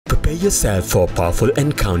Prepare yourself for a powerful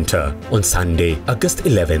encounter. On Sunday, August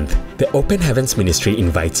 11th, the Open Heavens Ministry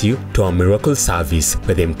invites you to our miracle service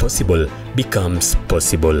where the impossible becomes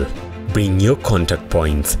possible. Bring your contact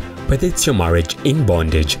points. Whether it's your marriage in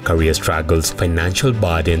bondage, career struggles, financial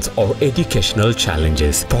burdens, or educational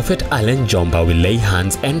challenges, Prophet Allan Jomba will lay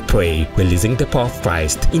hands and pray, releasing the power of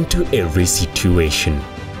Christ into every situation.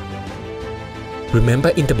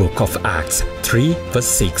 Remember in the book of Acts 3 verse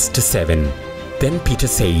 6 to 7, "Then Peter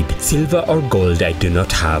said, Silver or gold I do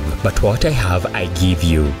not have, but what I have I give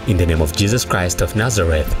you. In the name of Jesus Christ of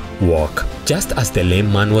Nazareth, walk." Just as the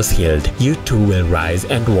lame man was healed, you too will rise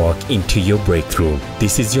and walk into your breakthrough.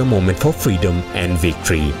 This is your moment for freedom and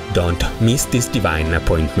victory. Don't miss this divine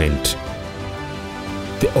appointment.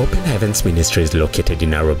 The Open Heavens Ministry is located in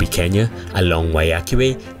Nairobi, Kenya, along Waiyaki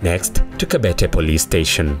Way, next to Kabete Police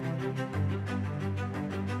Station.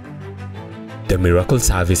 The Miracle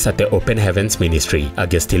Service at the Open Heavens Ministry,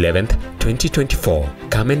 August 11th, 2024.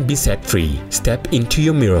 Come and be set free. Step into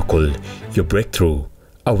your miracle. Your breakthrough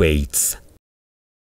awaits.